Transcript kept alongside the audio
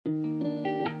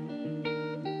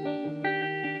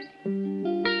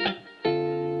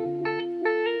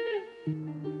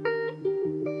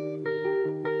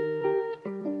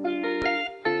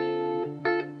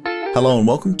Hello and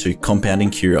welcome to Compounding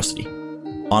Curiosity.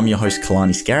 I'm your host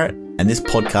Kalani Scarrett, and this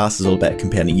podcast is all about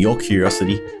compounding your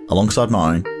curiosity alongside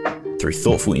my own through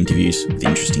thoughtful interviews with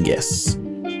interesting guests.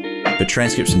 For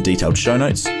transcripts and detailed show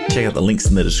notes, check out the links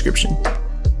in the description.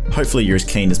 Hopefully you're as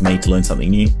keen as me to learn something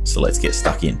new, so let's get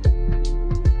stuck in.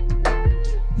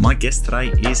 My guest today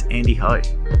is Andy Ho.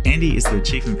 Andy is the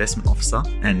Chief Investment Officer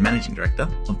and Managing Director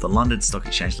of the London Stock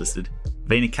Exchange listed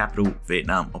VinaCapital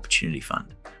Vietnam Opportunity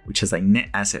Fund, which has a net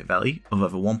asset value of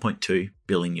over $1.2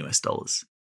 billion US.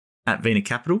 At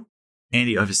VinaCapital,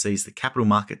 Andy oversees the capital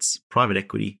markets, private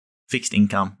equity, fixed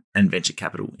income, and venture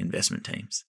capital investment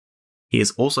teams. He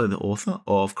is also the author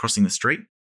of Crossing the Street,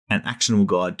 an actionable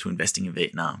guide to investing in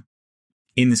Vietnam.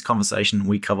 In this conversation,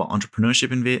 we cover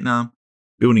entrepreneurship in Vietnam,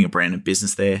 building a brand and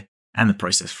business there, and the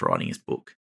process for writing his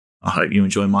book. I hope you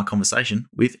enjoy my conversation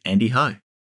with Andy Ho.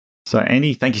 So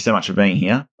Andy, thank you so much for being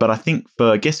here. But I think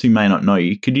for guests who may not know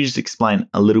you, could you just explain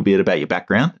a little bit about your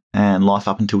background and life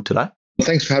up until today?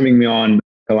 Thanks for having me on,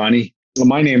 Kalani.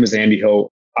 My name is Andy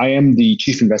Ho. I am the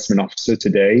Chief Investment Officer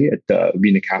today at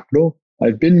VinaCapital.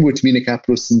 I've been with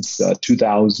VinaCapital since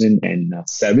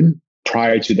 2007.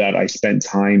 Prior to that, I spent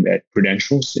time at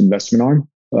Prudential's investment arm.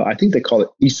 I think they call it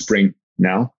eSpring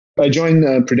now. I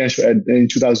joined Prudential in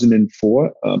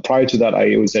 2004. Prior to that,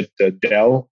 I was at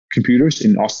Dell Computers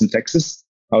in Austin, Texas.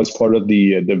 I was part of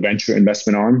the venture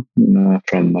investment arm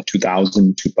from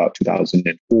 2000 to about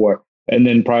 2004. And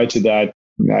then prior to that,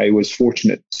 I was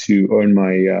fortunate to earn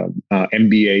my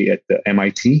MBA at the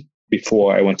MIT.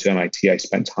 Before I went to MIT, I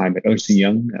spent time at Ernst &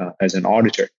 Young as an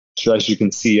auditor. So as you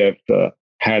can see, I've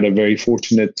had a very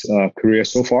fortunate career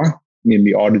so far in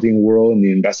the auditing world, in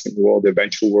the investment world, the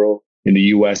venture world, in the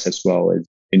US as well as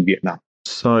in Vietnam.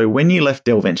 So when you left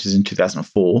Dell Ventures in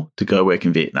 2004 to go work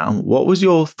in Vietnam, what was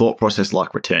your thought process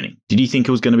like returning? Did you think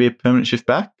it was going to be a permanent shift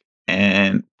back?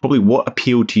 And probably what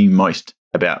appealed to you most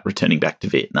about returning back to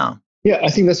Vietnam? Yeah, I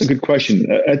think that's a good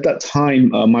question. At that time,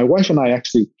 my wife and I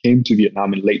actually came to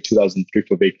Vietnam in late 2003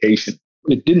 for vacation.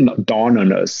 It didn't dawn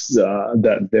on us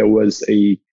that there was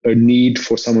a need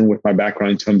for someone with my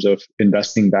background in terms of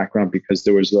investing background, because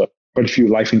there was quite a few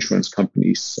life insurance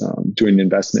companies doing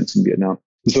investments in Vietnam.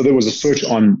 So there was a search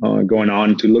going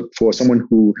on to look for someone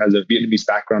who has a Vietnamese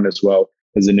background as well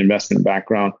as an investment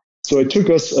background. So it took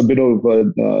us a bit of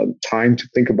time to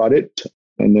think about it.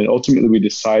 And then ultimately we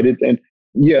decided. And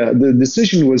yeah, the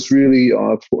decision was really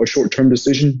for a short-term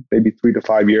decision, maybe 3 to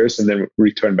 5 years, and then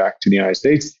return back to the United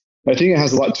States. I think it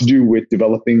has a lot to do with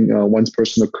developing one's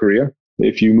personal career.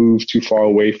 If you move too far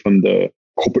away from the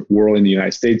corporate world in the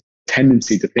United States,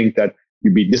 tendency to think that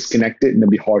you'd be disconnected and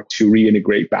it'd be hard to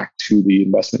reintegrate back to the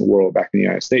investment world back in the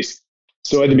United States.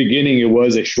 So at the beginning, it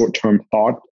was a short-term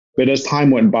thought. But as time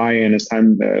went by and as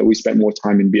time we spent more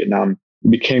time in Vietnam,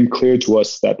 it became clear to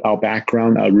us that our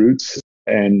background, our roots,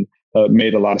 and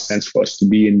made a lot of sense for us to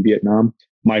be in Vietnam.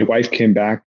 My wife came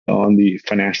back on the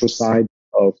financial side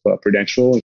of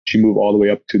Prudential. She moved all the way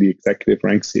up to the executive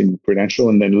ranks in Prudential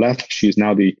and then left. She's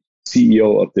now the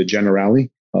CEO of the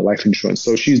Generali life insurance.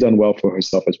 So she's done well for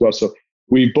herself as well. So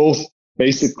we both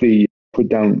basically put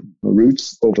down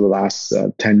roots over the last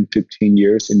 10, 15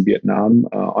 years in Vietnam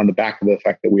on the back of the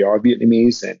fact that we are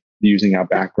Vietnamese and using our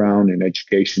background and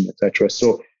education, etc.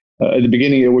 So at the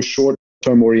beginning, it was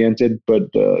short-term oriented, but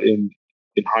in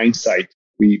hindsight,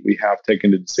 we have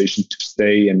taken the decision to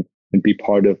stay and be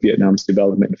part of Vietnam's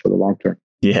development for the long term.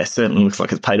 Yeah, certainly looks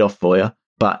like it's paid off for you.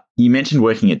 But you mentioned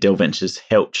working at Dell Ventures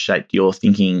helped shape your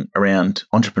thinking around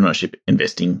entrepreneurship,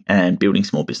 investing, and building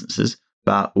small businesses.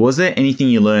 But was there anything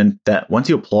you learned that once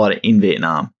you applied it in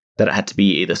Vietnam, that it had to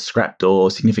be either scrapped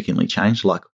or significantly changed?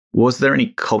 Like, was there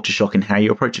any culture shock in how you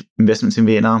approach investments in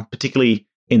Vietnam, particularly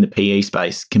in the PE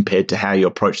space, compared to how you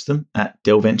approached them at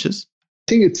Dell Ventures?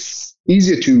 I think it's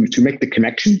easier to make the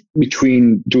connection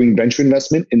between doing venture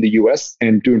investment in the US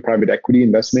and doing private equity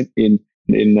investment in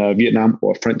Vietnam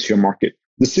or frontier market.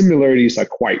 The similarities are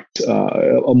quite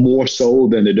more so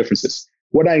than the differences.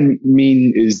 What I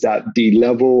mean is that the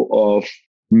level of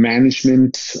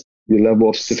management, the level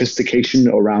of sophistication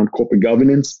around corporate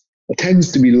governance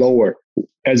tends to be lower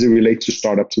as it relates to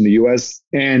startups in the US,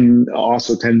 and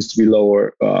also tends to be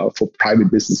lower for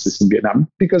private businesses in Vietnam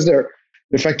because they're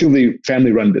effectively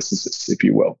family-run businesses, if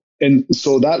you will. And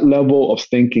so that level of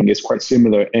thinking is quite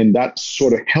similar, and that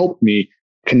sort of helped me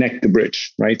connect the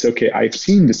bridge, right? Okay, I've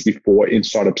seen this before in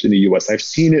startups in the US. I've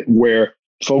seen it where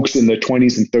folks in their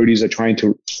 20s and 30s are trying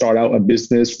to start out a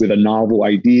business with a novel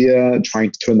idea, trying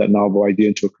to turn that novel idea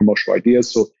into a commercial idea.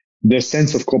 So their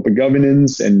sense of corporate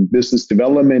governance and business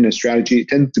development and strategy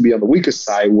tends to be on the weaker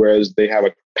side, whereas they have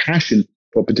a passion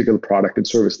for a particular product and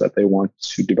service that they want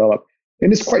to develop.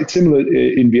 And it's quite similar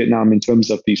in Vietnam in terms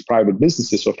of these private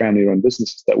businesses or family-run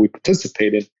businesses that we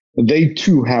participate in. They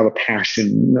too have a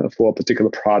passion for a particular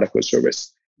product or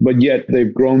service, but yet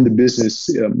they've grown the business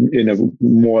in a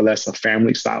more or less a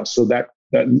family style. So that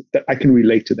I can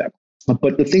relate to that.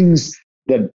 But the things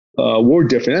that were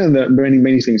different, and there are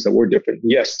many things that were different.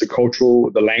 Yes, the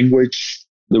cultural, the language,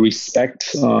 the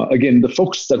respect. Again, the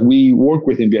folks that we work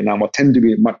with in Vietnam tend to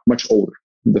be much older.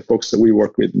 The folks that we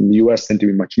work with in the US tend to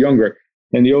be much younger.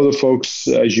 And the older folks,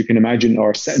 as you can imagine,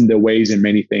 are set in their ways in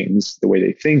many things, the way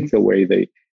they think, the way they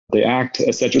act,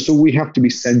 etc. So we have to be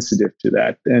sensitive to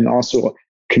that and also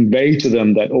convey to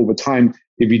them that over time,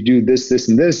 if you do this, this,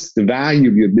 and this, the value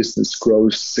of your business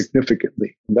grows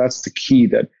significantly. And that's the key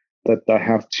that I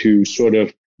have to sort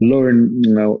of learn,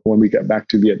 when we get back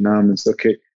to Vietnam. It's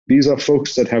okay, these are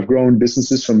folks that have grown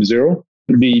businesses from zero.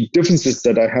 The differences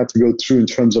that I had to go through in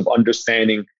terms of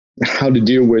understanding how to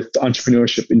deal with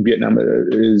entrepreneurship in Vietnam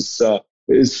is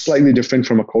slightly different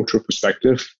from a cultural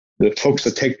perspective. The folks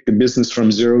that take the business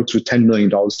from zero to $10 million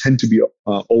tend to be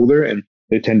older, and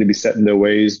they tend to be set in their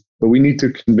ways. But we need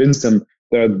to convince them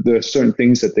that there are certain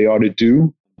things that they ought to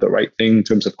do, the right thing in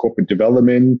terms of corporate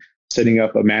development, setting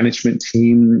up a management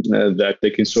team that they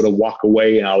can sort of walk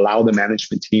away and allow the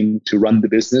management team to run the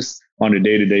business on a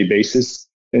day-to-day basis,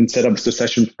 and set up a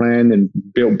succession plan and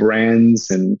build brands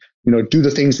and do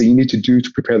the things that you need to do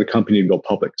to prepare the company to go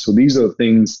public. So these are the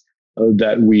things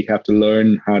that we have to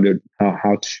learn how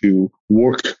to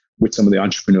work with some of the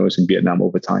entrepreneurs in Vietnam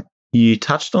over time. You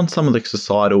touched on some of the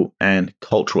societal and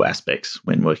cultural aspects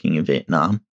when working in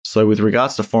Vietnam. So with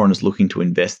regards to foreigners looking to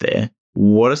invest there,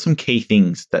 what are some key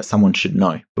things that someone should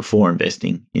know before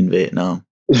investing in Vietnam?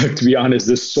 Look, to be honest,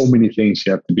 there's so many things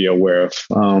you have to be aware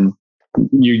of.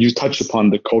 You touched upon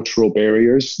the cultural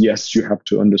barriers. Yes, you have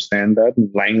to understand that,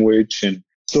 language. And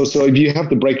so if you have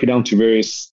to break it down to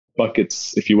various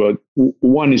buckets, if you will,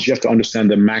 one is you have to understand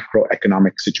the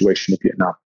macroeconomic situation of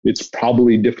Vietnam. It's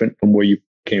probably different from where you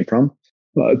came from.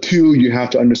 Two, you have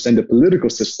to understand the political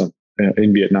system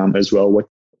in Vietnam as well,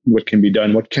 what can be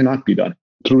done, what cannot be done.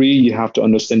 Three, you have to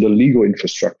understand the legal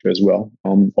infrastructure as well.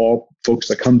 All folks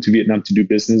that come to Vietnam to do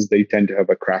business, they tend to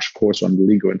have a crash course on the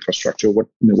legal infrastructure, what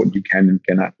you can and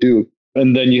cannot do.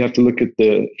 And then you have to look at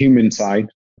the human side,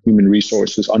 human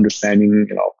resources, understanding,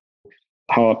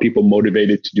 how are people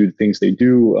motivated to do the things they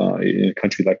do in a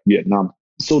country like Vietnam.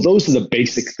 So those are the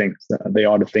basic things that they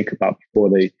ought to think about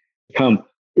before they come.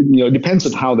 It depends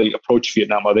on how they approach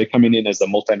Vietnam. Are they coming in as a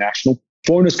multinational?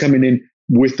 Foreigners coming in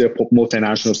with their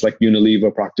multinationals like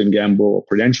Unilever, Procter & Gamble, or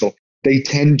Prudential, they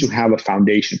tend to have a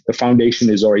foundation. The foundation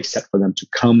is already set for them to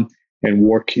come and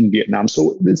work in Vietnam.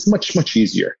 So it's much, much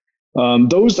easier.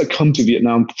 Those that come to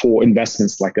Vietnam for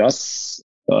investments like us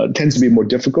tends to be more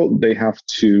difficult. They have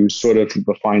to sort of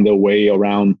find their way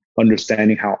around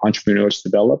understanding how entrepreneurs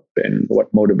develop and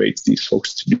what motivates these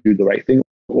folks to do the right thing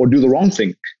or do the wrong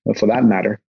thing, for that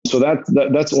matter. So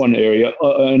that's one area.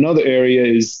 Another area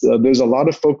is there's a lot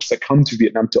of folks that come to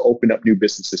Vietnam to open up new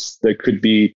businesses. There could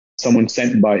be someone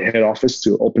sent by head office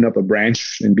to open up a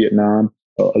branch in Vietnam,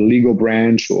 a legal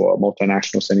branch, or a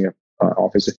multinational setting up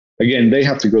office. Again, they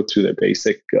have to go through their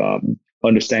basic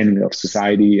understanding of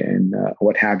society and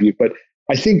what have you. But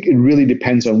I think it really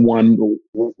depends on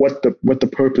what the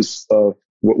purpose of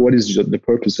what is the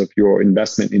purpose of your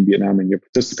investment in Vietnam and your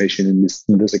participation in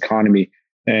this economy.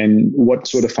 And what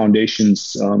sort of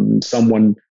foundations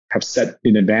someone have set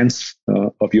in advance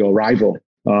of your arrival.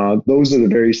 Those are the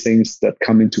various things that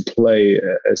come into play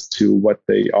as to what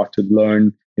they ought to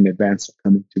learn in advance of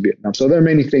coming to Vietnam. So there are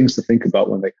many things to think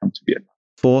about when they come to Vietnam.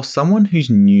 For someone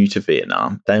who's new to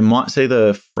Vietnam, they might see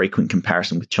the frequent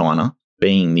comparison with China,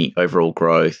 being the overall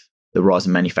growth, the rise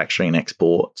in manufacturing and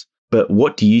exports. But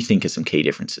what do you think are some key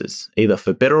differences, either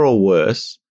for better or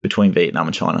worse, between Vietnam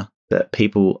and China, that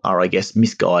people are, I guess,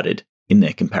 misguided in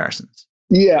their comparisons?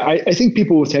 Yeah, I think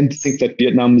people tend to think that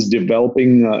Vietnam is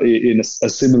developing in a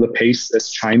similar pace as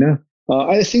China.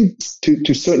 I think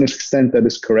to a certain extent that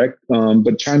is correct,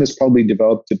 but China's probably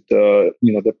developed it,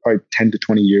 they're probably 10 to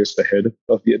 20 years ahead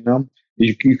of Vietnam.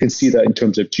 You can see that in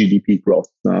terms of GDP growth.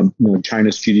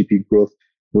 China's GDP growth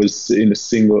was in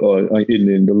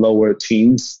the lower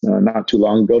teens not too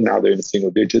long ago. Now they're in the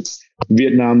single digits.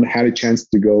 Vietnam had a chance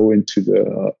to go into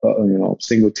the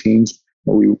single teens.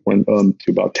 We went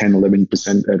to about 10,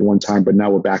 11% at one time, but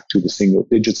now we're back to the single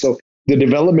digits. So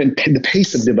the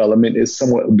pace of development is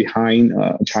somewhat behind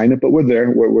China, but we're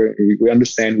there. We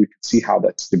understand, we can see how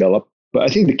that's developed. But I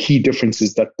think the key difference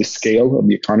is that the scale of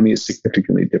the economy is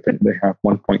significantly different. They have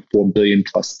 1.4 billion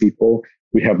plus people.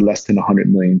 We have less than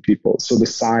 100 million people. So the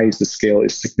size, the scale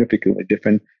is significantly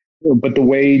different. But the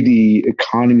way the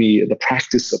economy, the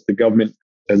practice of the government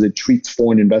as it treats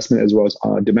foreign investment as well as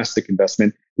domestic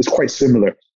investment is quite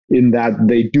similar in that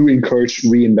they do encourage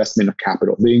reinvestment of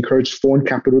capital. They encourage foreign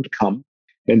capital to come,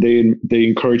 and they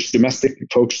encourage domestic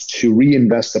folks to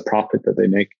reinvest the profit that they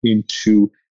make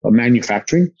into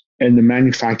manufacturing. And the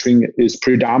manufacturing is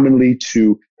predominantly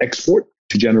to export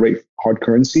to generate hard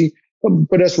currency,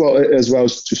 but as well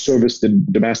as to service the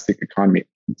domestic economy.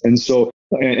 And so,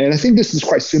 and I think this is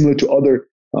quite similar to other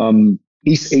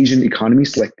East Asian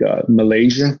economies like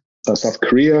Malaysia, South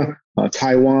Korea,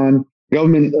 Taiwan.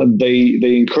 Government,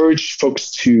 they encourage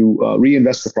folks to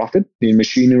reinvest the profit in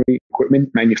machinery, equipment,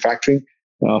 manufacturing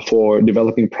for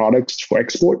developing products for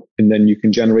export. And then you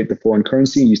can generate the foreign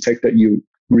currency. You take that, you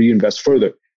reinvest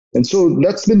further. And so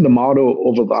that's been the model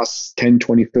over the last 10,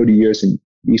 20, 30 years in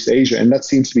East Asia. And that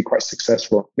seems to be quite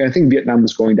successful. And I think Vietnam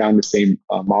is going down the same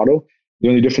model. The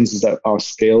only difference is that our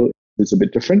scale is a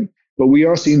bit different. But we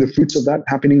are seeing the fruits of that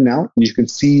happening now. You can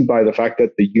see by the fact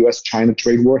that the US-China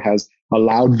trade war has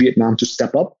allowed Vietnam to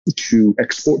step up to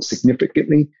export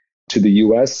significantly to the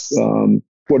US.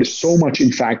 For so much,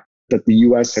 in fact, that the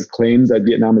US had claimed that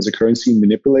Vietnam is a currency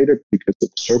manipulator because of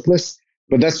the surplus.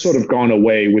 But that's sort of gone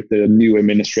away with the new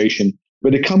administration.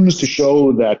 But it comes to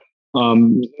show that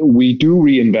we do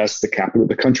reinvest the capital.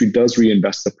 The country does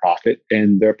reinvest the profit,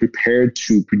 and they're prepared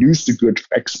to produce the good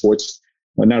exports,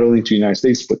 not only to the United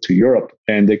States, but to Europe.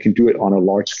 And they can do it on a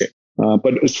large scale.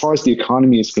 But as far as the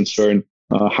economy is concerned,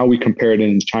 how we compare it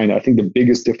in China, I think the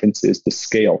biggest difference is the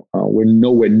scale. We're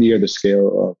nowhere near the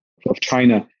scale of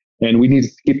China. And we need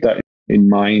to keep that in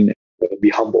mind and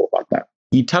be humble about that.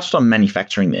 You touched on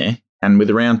manufacturing there. And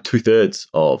with around 2/3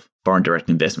 of foreign direct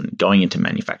investment going into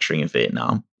manufacturing in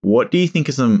Vietnam, what do you think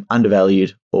are some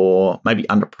undervalued or maybe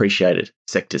underappreciated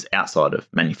sectors outside of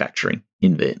manufacturing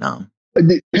in Vietnam?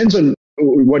 It depends on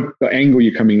what angle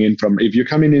you're coming in from. If you're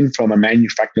coming in from a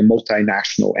manufacturing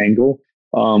multinational angle,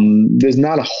 there's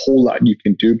not a whole lot you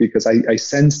can do because I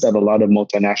sense that a lot of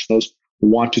multinationals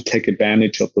want to take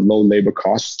advantage of the low labor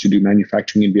costs to do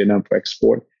manufacturing in Vietnam for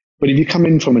export. But if you come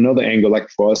in from another angle, like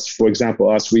for us, for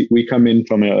example, we come in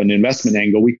from an investment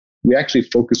angle, we actually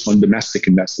focus on domestic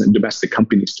investment, domestic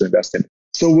companies to invest in.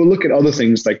 So we'll look at other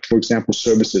things like, for example,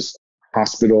 services,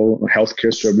 hospital,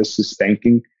 healthcare services,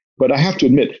 banking. But I have to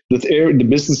admit, the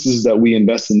businesses that we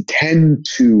invest in tend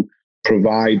to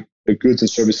provide the goods and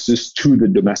services to the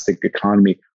domestic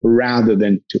economy rather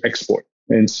than to export.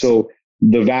 And so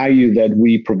the value that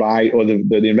we provide or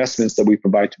the investments that we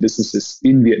provide to businesses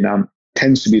in Vietnam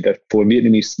tends to be that for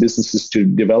Vietnamese businesses to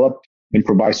develop and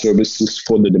provide services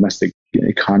for the domestic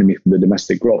economy, for the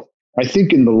domestic growth. I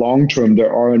think in the long term,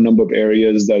 there are a number of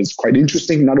areas that is quite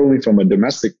interesting, not only from a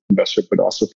domestic investor, but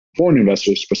also foreign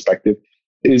investors' perspective.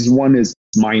 One is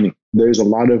mining. There's a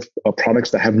lot of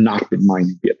products that have not been mined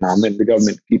in Vietnam, and the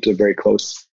government keeps a very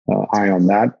close eye on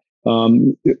that.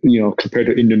 Compared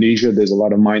to Indonesia, there's a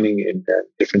lot of mining in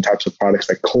different types of products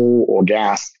like coal or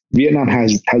gas. Vietnam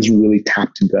hasn't really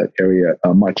tapped into that area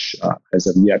much as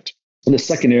of yet. And the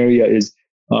second area is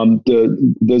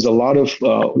there's a lot of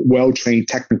well-trained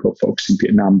technical folks in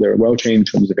Vietnam. They're well-trained in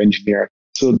terms of engineering.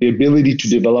 So the ability to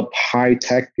develop high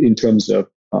tech in terms of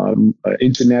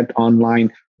internet, online,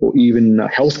 or even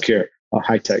healthcare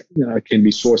high tech can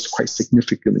be sourced quite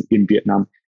significantly in Vietnam.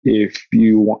 If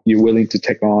you're willing to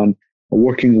take on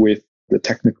working with the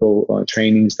technical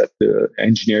trainings that the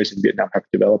engineers in Vietnam have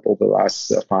developed over the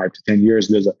last 5 to 10 years,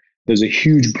 there's a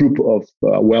huge group of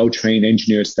well-trained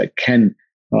engineers that can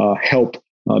help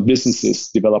businesses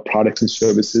develop products and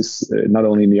services, not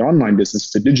only in the online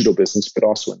business, the digital business, but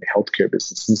also in the healthcare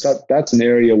business. And so that's an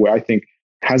area where I think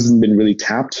hasn't been really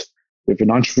tapped. If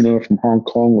an entrepreneur from Hong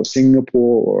Kong or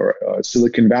Singapore or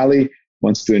Silicon Valley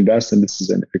wants to invest, and this is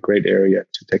a great area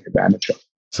to take advantage of.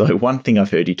 So one thing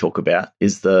I've heard you talk about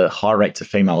is the high rates of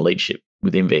female leadership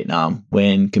within Vietnam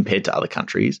when compared to other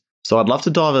countries. So I'd love to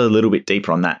dive a little bit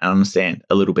deeper on that and understand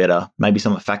a little better, maybe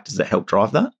some of the factors that help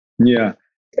drive that. Yeah,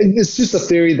 it's just a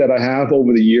theory that I have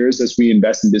over the years as we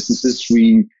invest in businesses.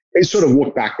 We sort of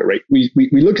work backward, right? We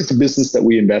look at the business that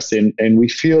we invest in, and we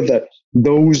feel that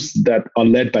those that are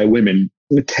led by women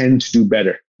tend to do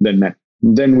better than men.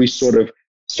 Then we sort of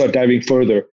start diving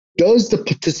further. Does the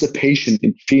participation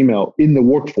in female in the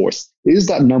workforce, is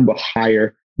that number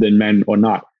higher than men or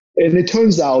not? And it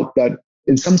turns out that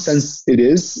in some sense it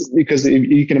is, because if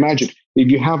you can imagine,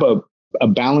 if you have a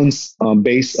balanced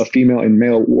base of female and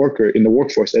male worker in the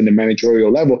workforce and the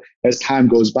managerial level, as time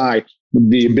goes by,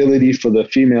 the ability for the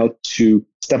female to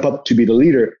step up to be the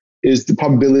leader the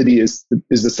probability is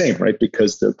the same, right?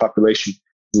 Because the population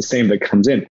is the same that comes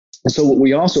in. And so what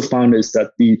we also found is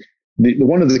that the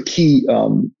one of the key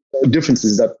difference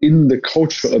is that in the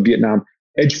culture of Vietnam,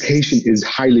 education is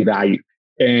highly valued.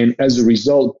 And as a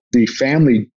result, the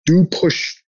family do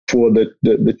push for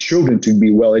the children to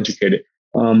be well educated.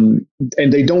 And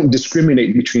they don't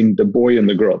discriminate between the boy and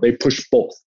the girl. They push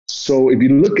both. So if you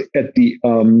look at the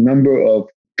number of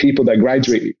people that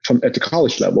graduate at the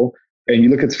college level, and you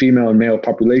look at the female and male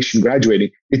population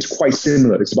graduating, it's quite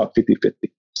similar. It's about 50-50.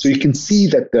 So you can see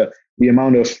that the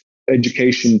amount of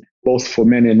education, both for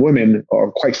men and women,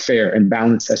 are quite fair and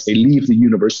balanced as they leave the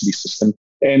university system.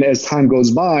 And as time goes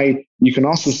by, you can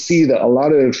also see that a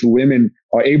lot of women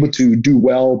are able to do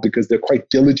well because they're quite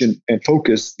diligent and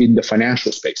focused in the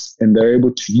financial space. And they're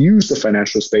able to use the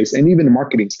financial space and even the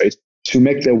marketing space to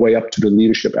make their way up to the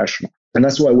leadership echelon. And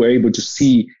that's why we're able to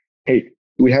see, hey,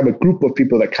 we have a group of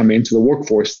people that come into the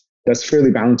workforce that's fairly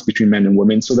balanced between men and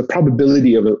women. So the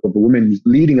probability of a woman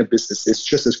leading a business is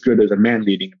just as good as a man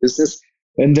leading a business.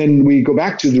 And then we go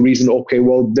back to the reason, okay,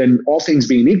 well, then all things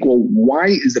being equal, why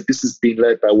is the business being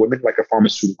led by a woman, like a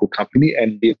pharmaceutical company,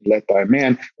 and being led by a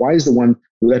man? Why is the one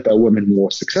led by a woman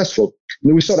more successful? And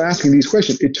then we start asking these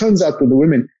questions. It turns out that the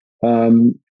women,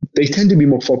 they tend to be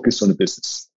more focused on the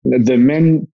business. The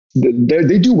men,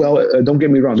 they do well, don't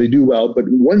get me wrong, they do well, but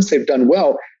once they've done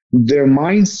well, their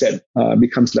mindset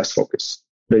becomes less focused.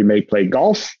 They may play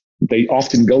golf. They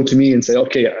often go to me and say,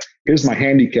 okay, here's my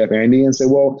handicap, Andy, and say,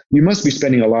 well, you must be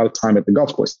spending a lot of time at the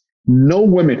golf course. No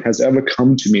woman has ever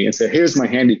come to me and said, here's my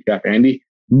handicap, Andy.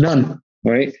 None,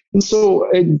 right? And so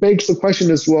it begs the question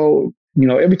as well,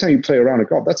 every time you play a round of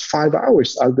golf, that's 5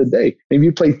 hours out of the day. If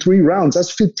you play 3 rounds,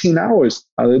 that's 15 hours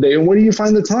out of the day. And where do you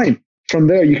find the time? From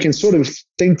there, you can sort of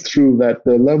think through that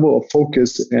the level of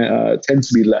focus tends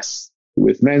to be less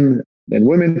with men than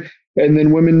women. And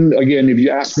then women, again, if you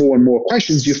ask more and more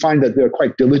questions, you find that they're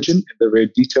quite diligent and they're very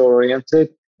detail-oriented,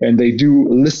 and they do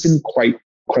listen quite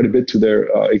a bit to their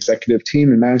executive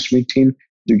team and management team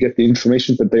to get the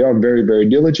information, but they are very, very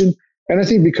diligent. And I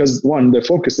think because, one, they're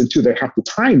focused, and two, they have the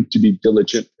time to be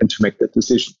diligent and to make that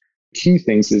decision. Key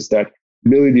things is that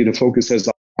ability to focus as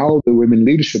how the women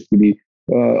leadership to be,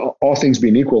 all things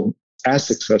being equal, as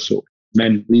successful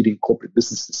men leading corporate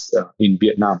businesses in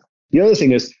Vietnam. The other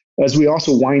thing is, as we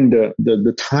also wind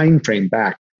the time frame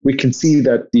back, we can see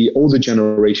that the older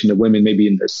generation of women, maybe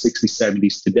in their 60s,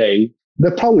 70s today,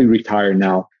 they're probably retired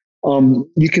now.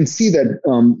 You can see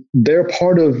that they're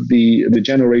part of the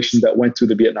generation that went through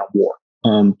the Vietnam War.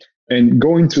 And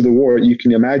going through the war, you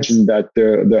can imagine that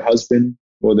their husband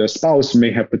or their spouse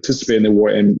may have participated in the war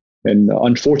and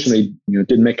unfortunately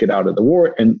didn't make it out of the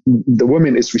war. And the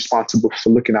woman is responsible for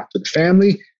looking after the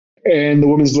family. And the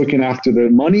woman's looking after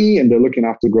the money, and they're looking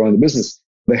after growing the business.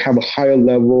 They have a higher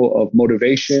level of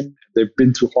motivation. They've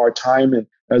been through hard time, and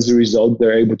as a result,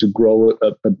 they're able to grow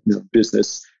a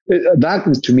business.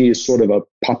 That, to me, is sort of a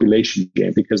population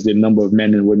game, because the number of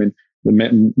men and women,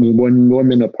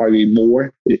 women are probably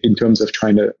more in terms of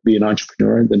trying to be an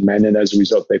entrepreneur than men, and as a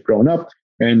result, they've grown up.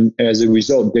 And as a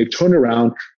result, they've turned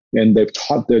around and they've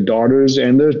taught their daughters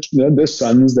and their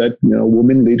sons that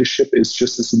women leadership is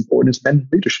just as important as men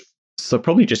leadership. So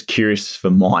probably just curious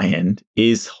from my end,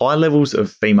 is high levels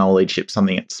of female leadership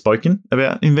something that's spoken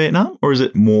about in Vietnam, or is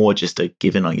it more just a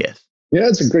given, I guess? Yeah,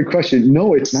 that's a great question.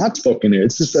 No, it's not spoken here.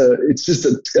 It's just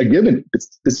a given.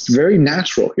 It's very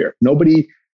natural here. Nobody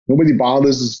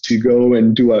bothers to go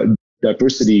and do a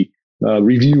diversity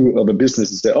review of a business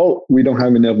and say, oh, we don't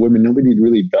have enough women. Nobody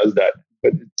really does that.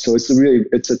 But so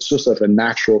it's just a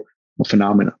natural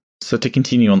phenomenon. So to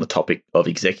continue on the topic of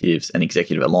executives and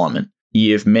executive alignment,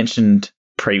 you've mentioned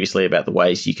previously about the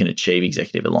ways you can achieve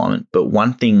executive alignment, but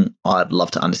one thing I'd love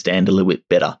to understand a little bit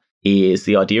better is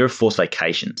the idea of forced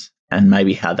vacations and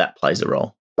maybe how that plays a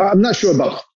role. I'm not sure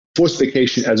about forced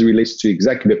vacation as it relates to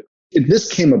executive.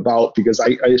 This came about because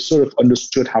I sort of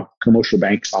understood how commercial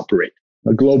banks operate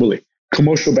globally.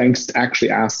 Commercial banks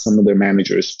actually ask some of their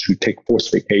managers to take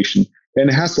forced vacation. And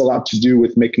it has a lot to do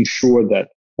with making sure that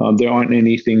there aren't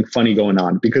anything funny going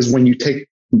on. Because when you take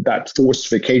that forced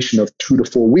vacation of 2 to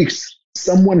 4 weeks,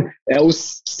 someone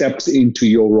else steps into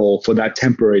your role for that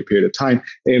temporary period of time.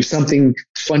 If something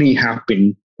funny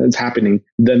is happening,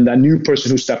 then that new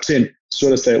person who steps in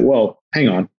sort of say, well, hang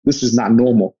on, this is not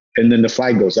normal. And then the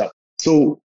flag goes up.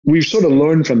 So we've sort of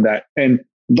learned from that. And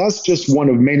that's just one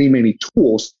of many, many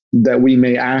tools that we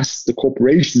may ask the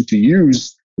corporation to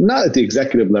use, not at the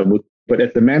executive level, but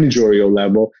at the managerial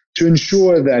level, to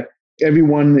ensure that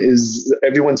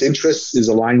everyone's interest is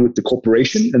aligned with the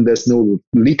corporation and there's no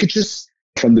leakages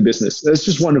from the business. That's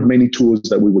just one of many tools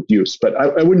that we would use. But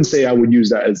I wouldn't say I would use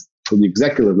that as for the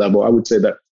executive level. I would say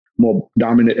that more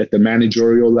dominant at the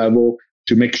managerial level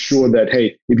to make sure that,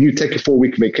 hey, if you take a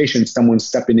 4-week vacation, someone's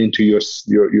stepping into your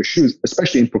shoes,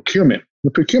 especially in procurement.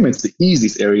 The procurement's the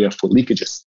easiest area for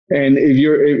leakages. And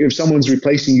if someone's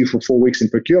replacing you for 4 weeks in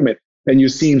procurement and you're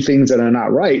seeing things that are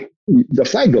not right, the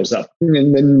flag goes up,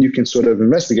 and then you can sort of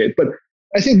investigate. But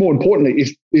I think more importantly,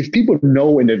 if people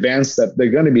know in advance that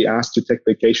they're going to be asked to take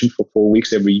vacation for 4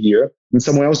 weeks every year, and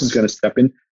someone else is going to step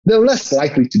in, they're less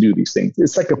likely to do these things.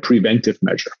 It's like a preventive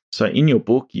measure. So in your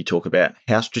book, you talk about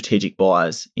how strategic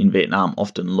buyers in Vietnam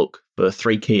often look for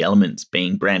 3 key elements,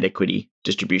 being brand equity,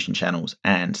 distribution channels,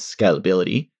 and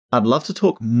scalability. I'd love to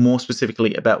talk more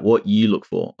specifically about what you look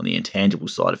for on the intangible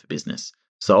side of a business.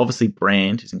 So obviously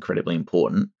brand is incredibly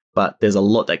important, but there's a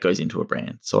lot that goes into a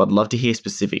brand. So I'd love to hear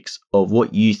specifics of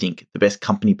what you think the best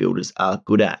company builders are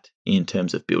good at in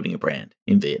terms of building a brand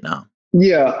in Vietnam.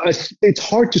 Yeah, it's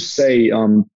hard to say.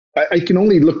 I can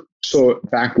only look so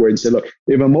backwards and say, look,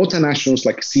 if a multinationals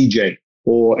like CJ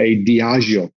or a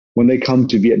Diageo, when they come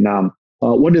to Vietnam,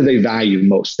 what do they value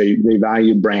most? They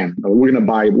value brand. We're going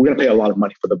to pay a lot of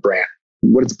money for the brand.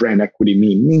 What does brand equity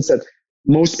mean? It means that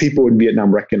most people in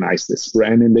Vietnam recognize this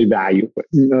brand and they value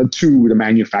it. To the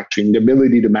manufacturing, the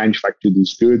ability to manufacture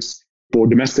these goods for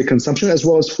domestic consumption as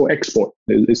well as for export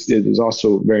is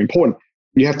also very important.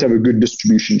 You have to have a good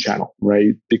distribution channel,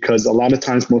 right? Because a lot of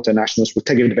times multinationals will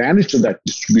take advantage of that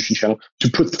distribution channel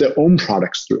to put their own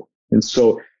products through. And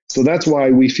so that's why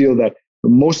we feel that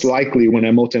most likely when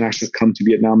a multinational come to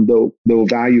Vietnam, they'll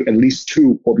value at least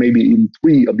 2 or maybe even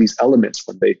 3 of these elements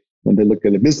when they look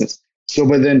at the business. So,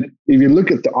 but then if you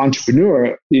look at the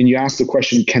entrepreneur and you ask the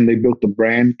question, can they build the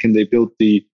brand? Can they build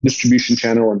the distribution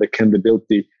channel? And can they build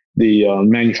the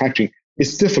manufacturing?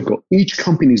 It's difficult. Each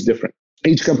company is different.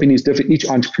 Each company is different. Each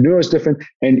entrepreneur is different.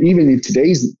 And even in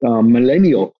today's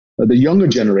millennial, the younger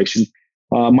generation,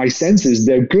 my sense is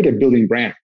they're good at building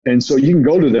brand. And so you can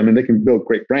go to them and they can build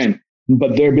great brand,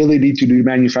 but their ability to do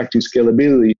manufacturing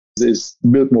scalability is a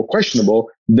bit more questionable.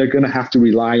 They're going to have to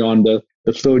rely on the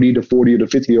 30 to 40 to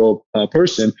 50-year-old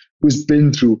person who's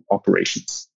been through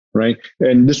operations, right?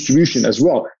 And distribution as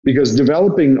well, because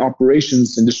developing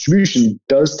operations and distribution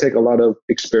does take a lot of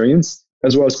experience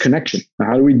as well as connection.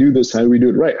 How do we do this? How do we do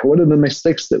it right? What are the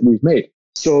mistakes that we've made?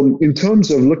 So in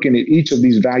terms of looking at each of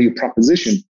these value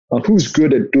propositions, who's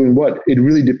good at doing what, it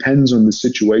really depends on the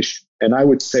situation. And I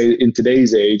would say in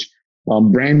today's age,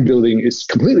 brand building is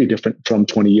completely different from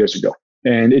 20 years ago.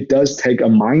 And it does take a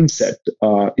mindset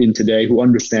in today who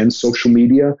understands social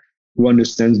media, who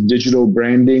understands digital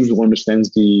branding, who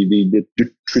understands the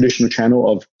traditional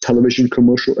channel of television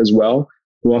commercial as well,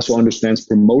 who also understands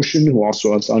promotion, who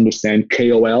also understands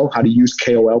KOL, how to use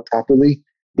KOL properly.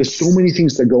 There's so many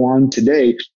things that go on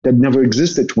today that never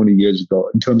existed 20 years ago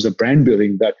in terms of brand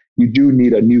building that you do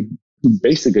need a new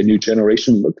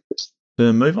generation look at this.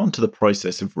 To move on to the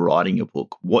process of writing your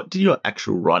book, what did your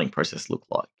actual writing process look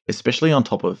like? Especially on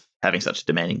top of having such a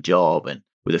demanding job and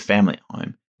with a family at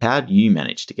home, how did you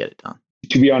manage to get it done?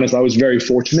 To be honest, I was very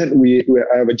fortunate.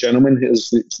 I have a gentleman,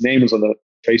 his name is on the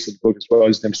face of the book as well.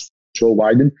 His name is Joe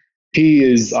Wyden. He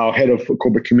is our head of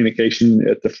corporate communication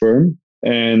at the firm.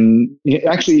 And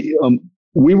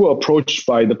we were approached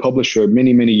by the publisher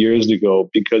many, many years ago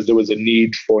because there was a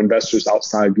need for investors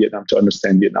outside Vietnam to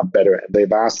understand Vietnam better. And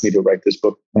they've asked me to write this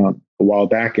book a while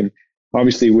back. And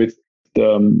obviously with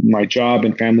my job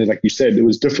and family, like you said, it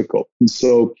was difficult. And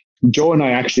so Joe and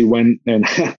I actually went and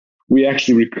we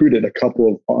actually recruited a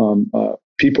couple of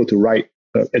people to write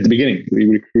at the beginning. We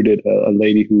recruited a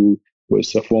lady who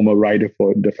was a former writer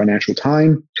for the Financial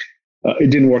Times.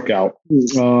 It didn't work out.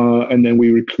 And then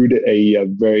we recruited a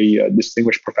very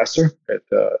distinguished professor at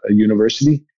a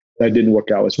university. That didn't work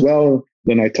out as well.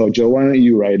 Then I told Joe, why don't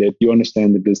you write it? You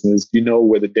understand the business. You know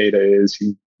where the data is.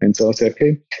 And so I said,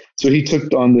 okay. So he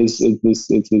took on this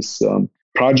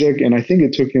project. And I think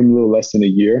it took him a little less than a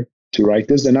year to write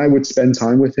this. And I would spend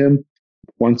time with him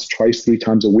once, twice, 3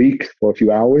 times a week for a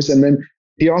few hours. And then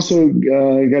he also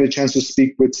got a chance to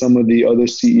speak with some of the other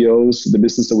CEOs, the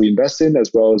business that we invest in, as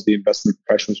well as the investment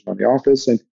professionals from the office.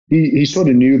 And he sort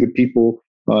of knew the people,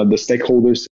 the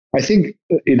stakeholders. I think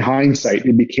in hindsight,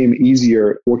 it became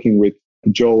easier working with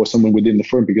Joe or someone within the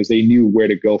firm because they knew where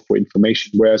to go for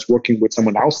information. Whereas working with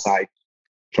someone outside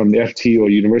from the FT or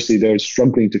university, they're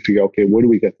struggling to figure out, okay, where do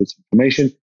we get this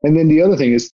information? And then the other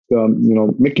thing is,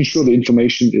 making sure the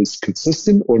information is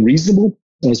consistent or reasonable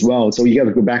as well. So you got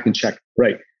to go back and check,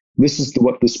 right? This is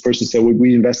what this person said.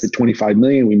 We invested 25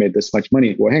 million. We made this much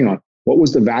money. Well, hang on. What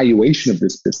was the valuation of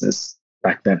this business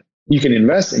back then? You can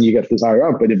invest and you get this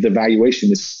IRR, but if the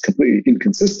valuation is completely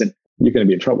inconsistent, you're going to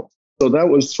be in trouble. So that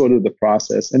was sort of the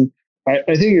process. And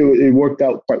I think it worked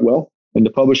out quite well. And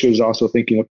the publisher is also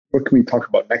thinking, what can we talk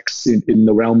about next in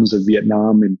the realms of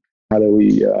Vietnam, and how do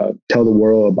we tell the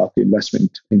world about the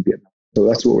investment in Vietnam? So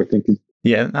that's what we're thinking.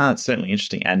 Yeah, no, it's certainly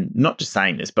interesting. And not just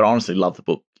saying this, but I honestly love the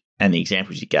book and the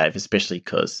examples you gave, especially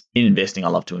because in investing, I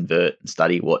love to invert and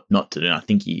study what not to do. And I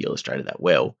think you illustrated that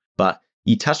well. But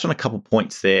you touched on a couple of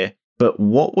points there. But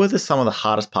what were some of the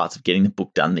hardest parts of getting the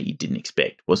book done that you didn't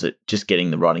expect? Was it just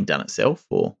getting the writing done itself,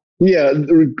 or? Yeah,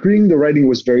 agreeing the writing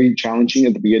was very challenging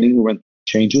at the beginning when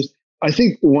changes. I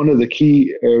think one of the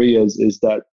key areas is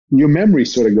that your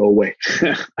memories sort of go away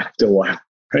after a while,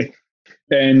 right?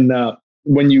 And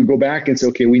when you go back and say,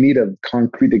 okay, we need a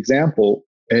concrete example,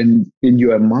 and in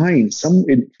your mind,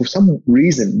 for some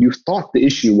reason, you thought the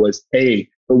issue was A,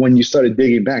 but when you started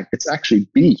digging back, it's actually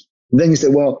B. And then you say,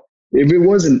 well, if it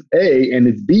wasn't A and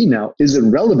it's B now, is it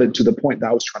relevant to the point that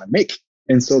I was trying to make?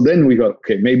 And so then we go,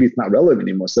 okay, maybe it's not relevant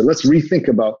anymore. So let's rethink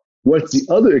about what's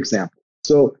the other example.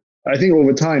 So I think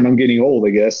over time, I'm getting old,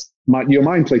 I guess, your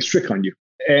mind plays trick on you.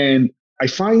 And I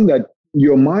find that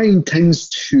your mind tends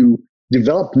to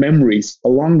develop memories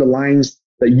along the lines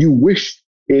that you wish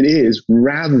it is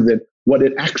rather than what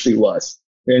it actually was.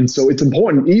 And so it's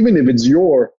important, even if it's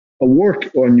a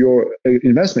work on your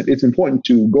investment, it's important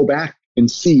to go back and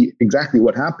see exactly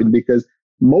what happened, because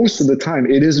most of the time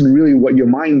it isn't really what your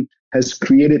mind has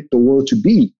created the world to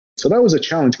be. So that was a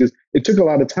challenge because it took a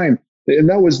lot of time. And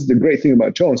that was the great thing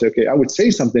about Joe. And say, okay, I would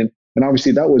say something, and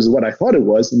obviously that was what I thought it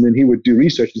was. And then he would do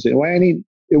research and say, well, Annie,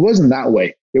 it wasn't that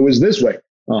way. It was this way.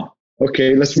 Oh,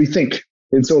 okay, let's rethink.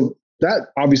 And so that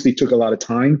obviously took a lot of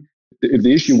time. If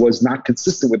the issue was not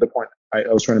consistent with the point I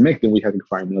was trying to make, then we had to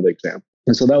find another example.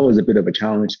 And so that was a bit of a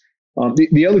challenge.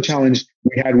 The other challenge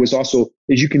we had was also,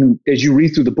 as you read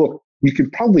through the book, you can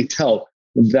probably tell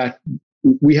that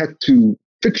we had to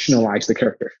fictionalize the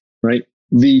character, right?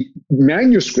 The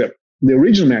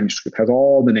original manuscript has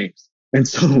all the names. And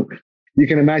so you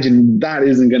can imagine that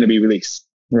isn't going to be released,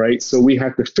 right? So we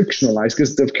have to fictionalize,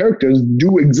 because the characters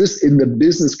do exist in the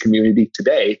business community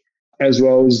today, as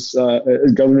well as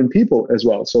government people as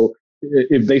well. So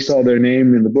if they saw their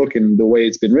name in the book and the way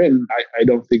it's been written, I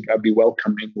don't think I'd be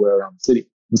welcome anywhere around the city.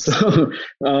 So,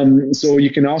 so you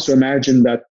can also imagine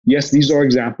that, yes, these are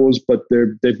examples, but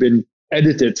they've been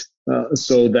edited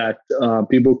so that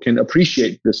people can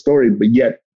appreciate the story, but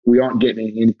yet we aren't getting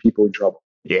any people in trouble.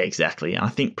 Yeah, exactly. And I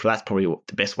think that's probably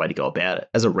the best way to go about it.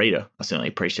 As a reader, I certainly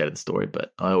appreciated the story,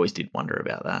 but I always did wonder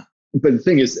about that. But the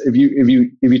thing is, if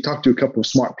you talk to a couple of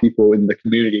smart people in the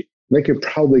community, they could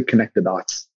probably connect the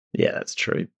dots. Yeah, that's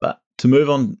true. But to move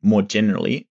on more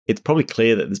generally, it's probably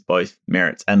clear that there's both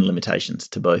merits and limitations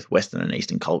to both Western and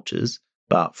Eastern cultures.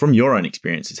 But from your own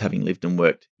experiences, having lived and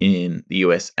worked in the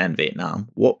US and Vietnam,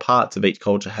 what parts of each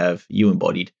culture have you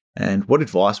embodied? And what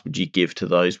advice would you give to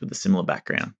those with a similar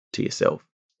background to yourself?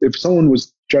 If someone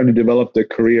was trying to develop their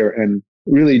career, and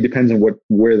really depends on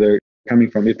where they're coming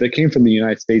from. If they came from the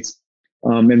United States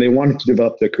and they wanted to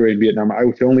develop their career in Vietnam, I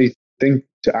would only think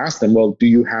to ask them, well, do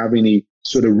you have any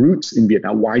sort of roots in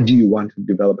Vietnam? Why do you want to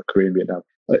develop a career in Vietnam?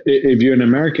 If you're an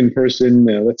American person,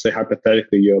 let's say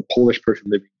hypothetically, you're a Polish person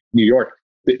living in New York,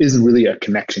 there isn't really a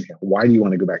connection here. Why do you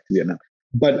want to go back to Vietnam?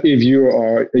 But if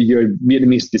you're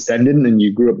Vietnamese descendant and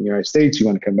you grew up in the United States, you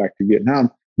want to come back to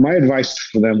Vietnam, my advice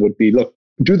for them would be, look,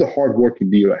 do the hard work in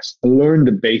the US, learn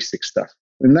the basic stuff.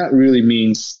 And that really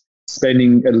means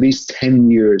spending at least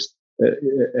 10 years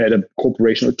at a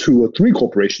corporation or 2 or 3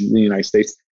 corporations in the United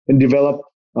States and develop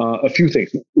a few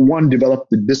things. One, develop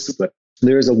the discipline.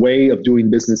 There is a way of doing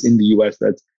business in the US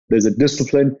there's a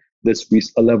discipline, there's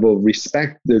a level of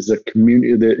respect, there's a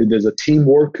community, there's a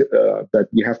teamwork that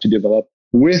you have to develop.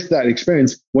 With that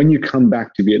experience, when you come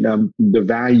back to Vietnam, the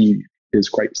value is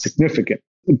quite significant.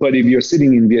 But if you're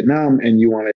sitting in Vietnam and you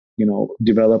want to,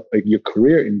 develop your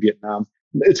career in Vietnam,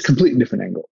 it's a completely different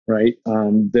angle, right?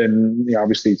 Then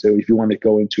obviously, so if you want to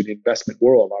go into the investment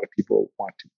world, a lot of people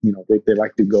want to, they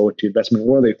like to go into investment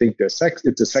world. They think it's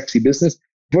a sexy business.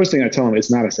 First thing I tell them,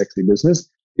 it's not a sexy business.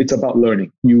 It's about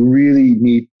learning. You really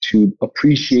need to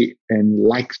appreciate and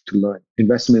like to learn.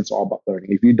 Investment's all about learning.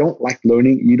 If you don't like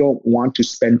learning, you don't want to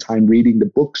spend time reading the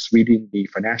books, reading the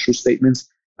financial statements,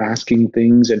 asking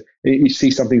things, and you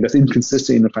see something that's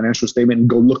inconsistent in the financial statement and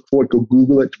go look for it, go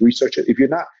Google it, research it. If you're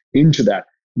not into that,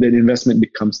 then investment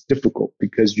becomes difficult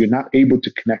because you're not able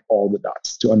to connect all the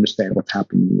dots to understand what's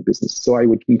happening in the business. So I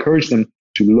would encourage them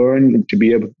to learn and to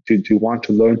be able to want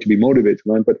to learn, to be motivated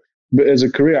to learn. But as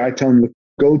a career, I tell them,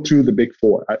 go through the Big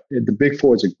Four. The Big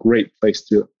Four is a great place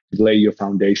to lay your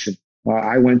foundation.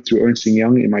 I went through Ernst &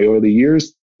 Young in my early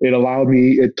years.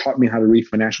 It taught me how to read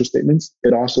financial statements.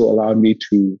 It also allowed me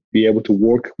to be able to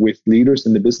work with leaders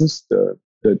in the business,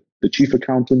 the chief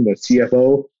accountant, the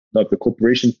CFO, of the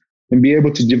corporation and be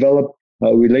able to develop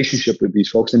a relationship with these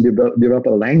folks and develop a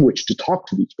language to talk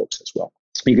to these folks as well.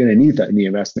 You're going to need that in the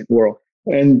investment world.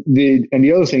 And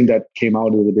the other thing that came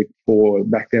out of the Big Four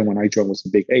back then when I joined was the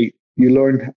Big Eight. You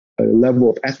learn a level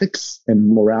of ethics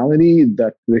and morality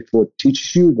that the Big Four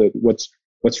teaches you, that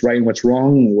what's right and what's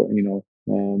wrong,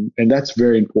 and that's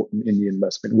very important in the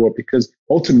investment world because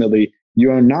ultimately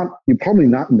you're probably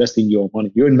not investing your own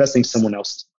money. You're investing someone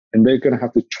else's, and they're going to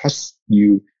have to trust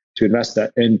you to invest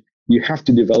that. And you have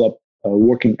to develop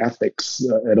working ethics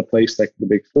at a place like the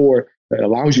Big Four that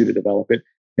allows you to develop it.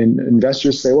 And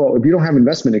investors say, well, if you don't have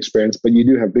investment experience, but you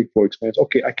do have Big Four experience,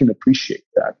 okay, I can appreciate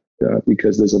that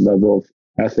because there's a level of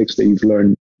ethics that you've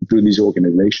learned through these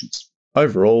organizations.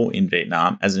 Overall, in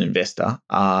Vietnam, as an investor,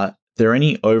 are there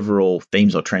any overall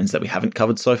themes or trends that we haven't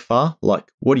covered so far? Like,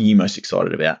 what are you most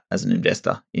excited about as an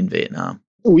investor in Vietnam?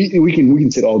 We can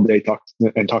sit all day talk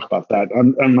about that.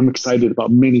 I'm excited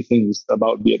about many things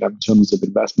about Vietnam in terms of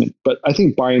investment, but I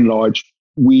think by and large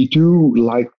we do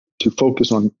like to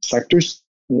focus on sectors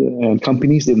and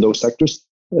companies in those sectors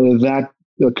that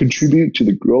contribute to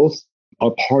the growth,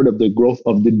 are part of the growth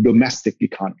of the domestic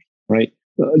economy. Right?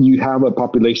 You have a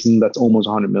population that's almost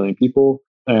 100 million people,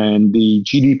 and the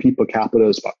GDP per capita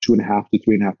is about 2,500 to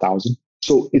 3,500.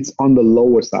 So it's on the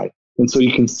lower side. And so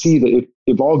you can see that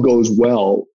if all goes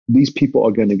well, these people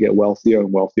are going to get wealthier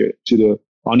and wealthier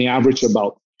on the average,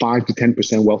 about 5 to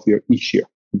 10% wealthier each year.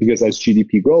 Because as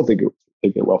GDP grows, they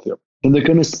get wealthier. And they're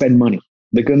going to spend money.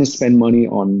 They're going to spend money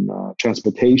on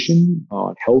transportation,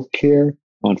 on healthcare,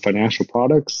 on financial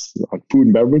products, on food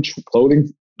and beverage,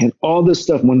 clothing, and all this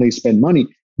stuff. When they spend money,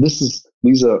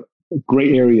 these are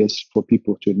great areas for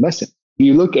people to invest in.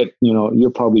 You look at,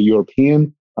 you're probably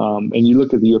European, and you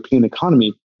look at the European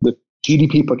economy, the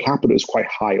GDP per capita is quite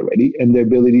high already, and the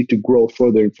ability to grow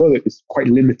further and further is quite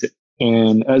limited.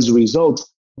 And as a result,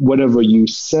 whatever you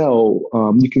sell,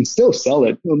 you can still sell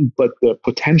it, but the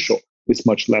potential is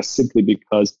much less simply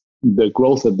because the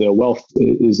growth of their wealth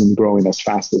isn't growing as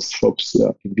fast as folks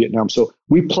in Vietnam. So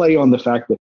we play on the fact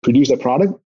that produce a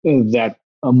product that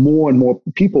more and more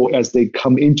people, as they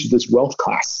come into this wealth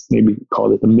class, maybe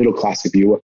call it the middle class, if you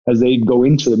will, as they go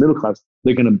into the middle class,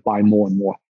 they're going to buy more and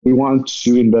more. We want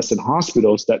to invest in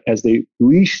hospitals that as they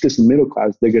reach this middle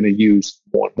class, they're going to use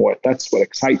more and more. That's what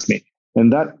excites me.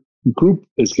 And that group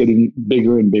is getting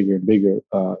bigger and bigger and bigger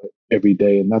every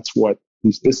day. And that's what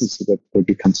these businesses have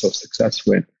become so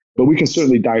successful in. But we can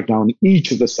certainly dive down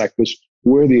each of the sectors,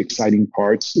 where are the exciting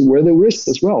parts, where are the risks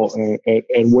as well,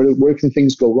 and where can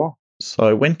things go wrong.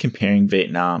 So when comparing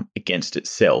Vietnam against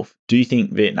itself, do you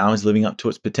think Vietnam is living up to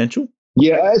its potential?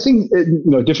 Yeah, I think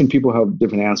different people have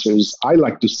different answers. I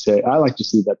like to see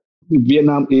that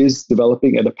Vietnam is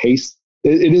developing at a pace.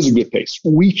 It is a good pace.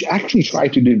 We actually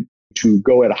tried to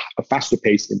go at a faster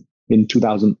pace in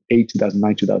 2008,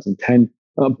 2009, 2010.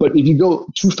 But if you go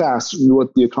too fast,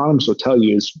 what the economists will tell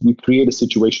you is you create a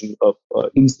situation of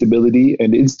instability,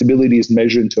 and instability is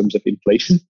measured in terms of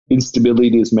inflation.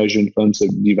 Instability is measured in terms of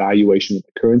devaluation of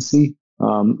the currency.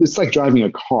 It's like driving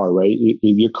a car, right?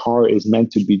 If your car is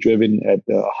meant to be driven at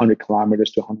 100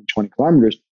 kilometers to 120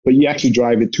 kilometers, but you actually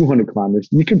drive it 200 kilometers,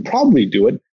 you can probably do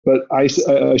it. But I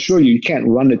assure you, you can't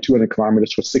run at 200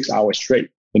 kilometers for 6 hours straight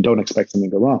and don't expect something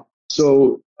to go wrong.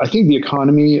 So I think the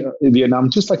economy in Vietnam,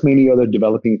 just like many other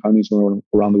developing economies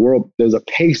around the world, there's a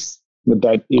pace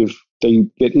that if they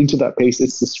get into that pace,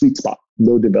 it's the sweet spot.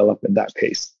 They'll develop at that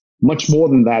pace. Much more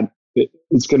than that,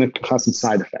 it's going to cause some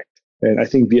side effect. And I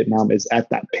think Vietnam is at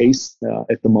that pace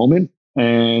at the moment.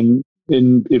 And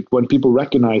when people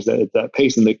recognize that at that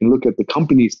pace, and they can look at the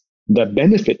companies that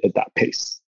benefit at that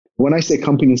pace. When I say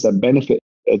companies that benefit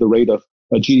at the rate of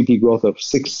a GDP growth of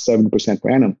 6-7% per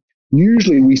annum,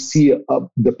 usually we see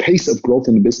the pace of growth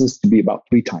in the business to be about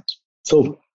 3 times.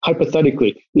 So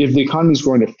hypothetically, if the economy is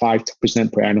growing at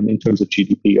 5% per annum in terms of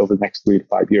GDP over the next 3 to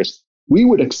 5 years, we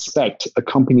would expect a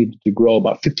company to grow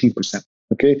about 15%.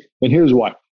 Okay, and here's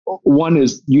why. One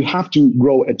is you have to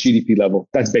grow at GDP level.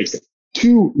 That's basic.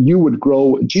 2, you would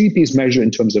grow. GDP is measured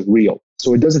in terms of real,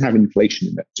 so it doesn't have inflation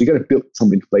in it. So you got to build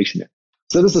some inflation in.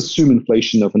 So let's assume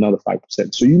inflation of another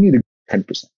 5%. So you need a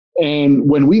 10%. And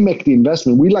when we make the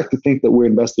investment, we like to think that we're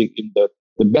investing in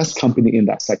the best company in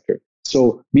that sector.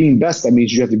 So being best, that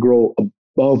means you have to grow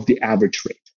above the average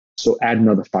rate. So add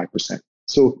another 5%.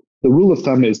 So the rule of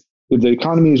thumb is if the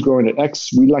economy is growing at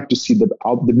X, we like to see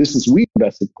the business we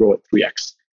invested grow at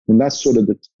 3X. And that's sort of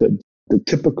the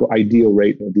typical ideal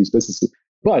rate of these businesses.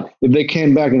 But if they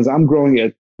came back and said, I'm growing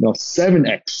at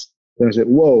 7X, then I said,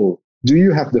 whoa, do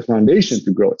you have the foundation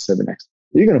to grow at 7X?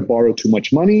 You're going to borrow too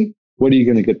much money. What are you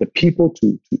going to get the people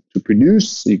to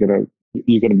produce? You're going to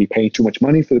You're going to be paying too much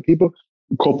money for the people.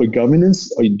 Corporate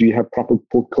governance, or do you have proper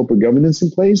corporate governance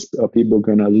in place? Are people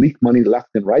going to leak money left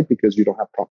and right because you don't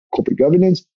have proper corporate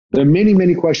governance? There are many,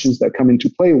 many questions that come into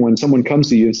play when someone comes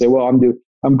to you and say, well,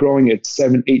 I'm growing at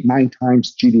 7, 8, 9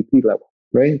 times GDP level,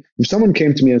 right? If someone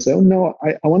came to me and said, oh, no,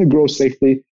 I want to grow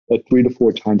safely at 3 to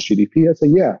 4 times GDP, I'd say,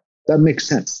 yeah, that makes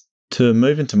sense. To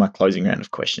move into my closing round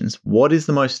of questions, what is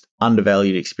the most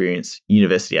undervalued experience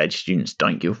university-age students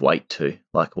don't give weight to?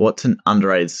 Like, what's an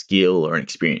underrated skill or an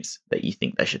experience that you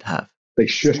think they should have? They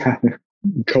should have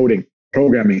coding,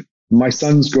 programming. My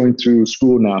son's going through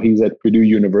school now. He's at Purdue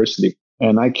University.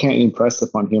 And I can't impress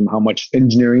upon him how much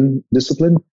engineering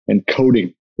discipline and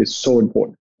coding is so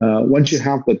important. Once you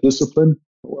have the discipline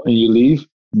and you leave,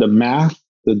 the math,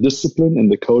 the discipline,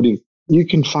 and the coding, you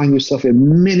can find yourself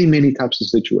in many, many types of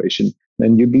situations,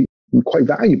 and you'd be quite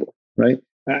valuable, right?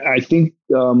 I think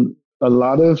a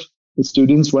lot of the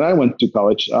students, when I went to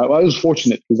college, I was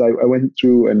fortunate because I went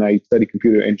through and I studied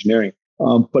computer engineering.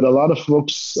 But a lot of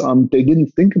folks, they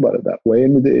didn't think about it that way,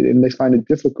 and they find it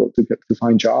difficult to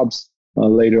find jobs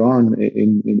later on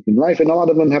in life. And a lot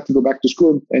of them have to go back to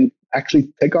school and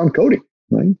actually take on coding,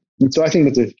 right? And so I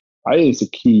think it's a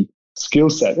key skill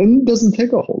set, and it doesn't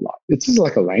take a whole lot. It's just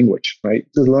like a language, right?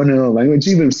 Just learning a language, it's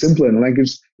even simpler in a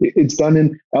language. It's done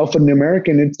in alphanumeric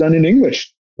and it's done in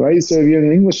English, right? So if you're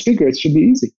an English speaker, it should be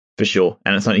easy. For sure.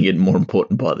 And it's only getting more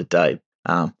important by the day.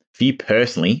 For you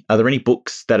personally, are there any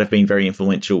books that have been very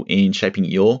influential in shaping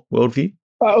your worldview?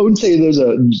 I wouldn't say there's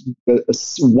a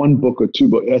one book or two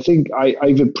books. I think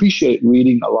I've appreciated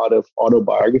reading a lot of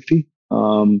autobiography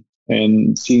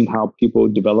and seeing how people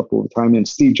develop over time. And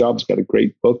Steve Jobs got a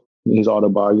great book in his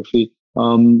autobiography.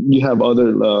 You have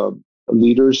other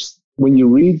leaders. When you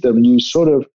read them, you sort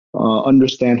of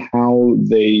understand how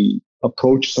they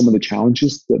approach some of the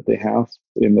challenges that they have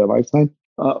in their lifetime.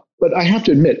 But I have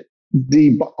to admit,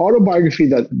 the autobiography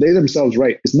that they themselves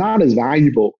write is not as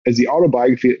valuable as the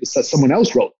autobiography that someone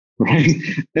else wrote, right?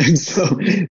 And so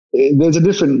there's a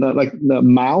different, like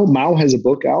Mao has a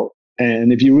book out,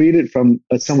 and if you read it from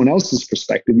someone else's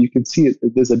perspective, you can see it.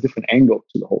 There's a different angle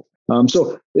to the whole thing.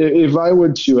 So if I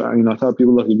were to, I tell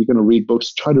people, look, if you're going to read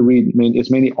books, try to read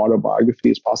as many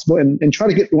autobiographies as possible, and try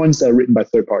to get the ones that are written by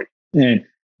third party.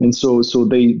 And so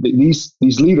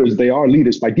these leaders, they are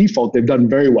leaders by default. They've done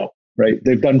very well. Right,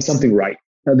 they've done something right.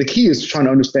 The key is trying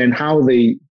to understand how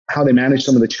they manage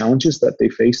some of the challenges that they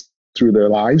face through their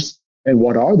lives, and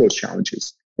what are those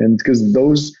challenges. And because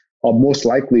those are most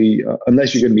likely,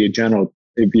 unless you're going to be a general,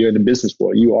 if you're in the business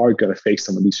world, you are going to face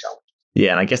some of these challenges.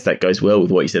 Yeah, and I guess that goes well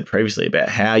with what you said previously about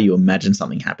how you imagine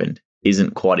something happened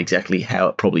isn't quite exactly how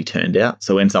it probably turned out.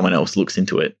 So when someone else looks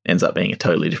into it, it ends up being a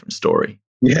totally different story.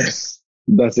 Yes,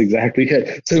 that's exactly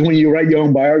it. So when you write your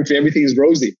own biography, everything is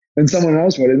rosy. And someone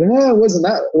else would have been, it wasn't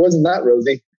that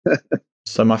rosy.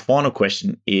 So my final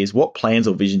question is, what plans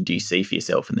or vision do you see for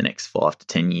yourself in the next 5 to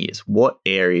 10 years? What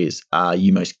areas are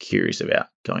you most curious about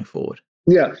going forward?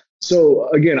 Yeah. So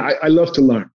again, I love to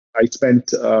learn. I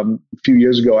spent a few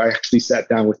years ago, I actually sat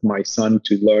down with my son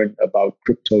to learn about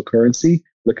cryptocurrency,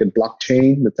 look at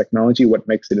blockchain, the technology, what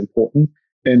makes it important.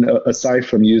 And aside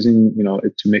from using,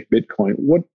 it to make Bitcoin,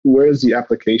 where is the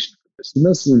application for this? And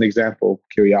this is an example of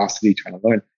curiosity, trying to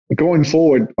learn. Going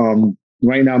forward,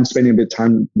 right now I'm spending a bit of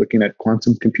time looking at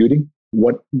quantum computing.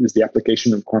 What is the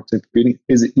application of quantum computing?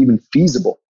 Is it even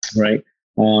feasible, right?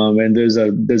 And there's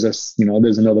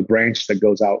another branch that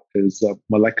goes out is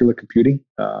molecular computing.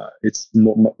 It's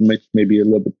maybe a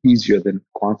little bit easier than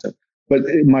quantum. But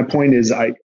my point is,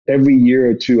 every year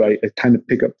or two, I kind of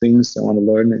pick up things I want to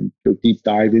learn and go deep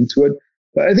dive into it.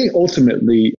 But I think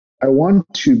ultimately, I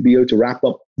want to be able to wrap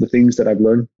up the things that I've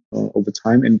learned over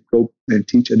time and go and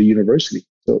teach at a university.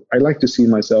 So I like to see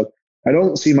myself. I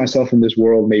don't see myself in this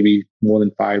world maybe more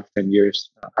than 5, 10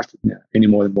 years, any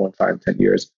more than 5, 10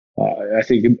 years. I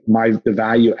think the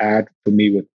value add for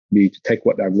me would be to take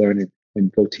what I've learned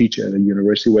and go teach at a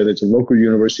university, whether it's a local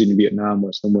university in Vietnam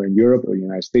or somewhere in Europe or the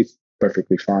United States,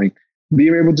 perfectly fine.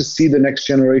 Being able to see the next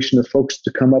generation of folks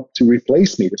to come up to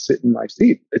replace me, to sit in my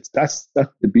seat. That's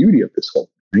the beauty of this whole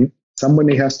thing.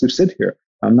 Somebody has to sit here.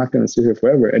 I'm not going to sit here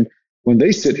forever. And when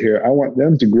they sit here, I want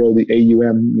them to grow the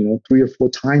AUM, 3 or 4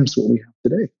 times what we have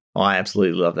today. I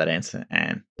absolutely love that answer.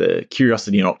 And the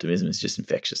curiosity and optimism is just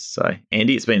infectious. So,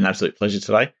 Andy, it's been an absolute pleasure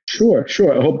today. Sure.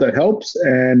 I hope that helps.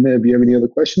 And if you have any other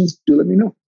questions, do let me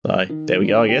know. So there we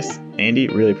go, I guess. Andy,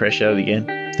 really appreciate it again.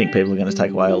 I think people are going to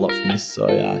take away a lot from this. So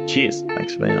cheers.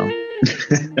 Thanks for being on.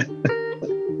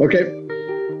 Okay.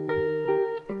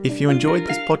 If you enjoyed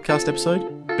this podcast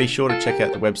episode, be sure to check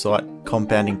out the website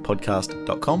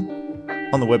compoundingpodcast.com.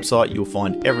 On the website, you'll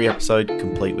find every episode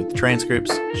complete with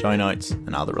transcripts, show notes,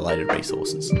 and other related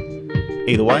resources.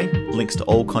 Either way, links to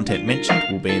all content mentioned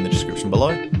will be in the description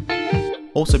below.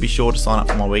 Also be sure to sign up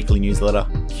for my weekly newsletter,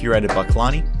 curated by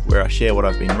Kalani, where I share what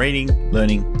I've been reading,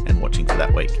 learning, and watching for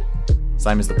that week.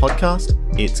 Same as the podcast,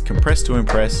 it's compressed to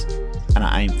impress, and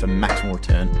I aim for maximal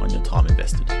return on your time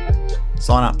invested.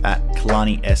 Sign up at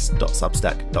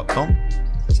kalanis.substack.com.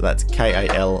 So that's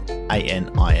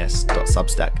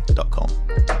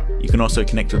KALANIS.substack.com. You can also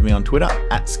connect with me on Twitter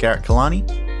at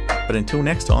ScarrettKalani. But until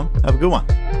next time, have a good one.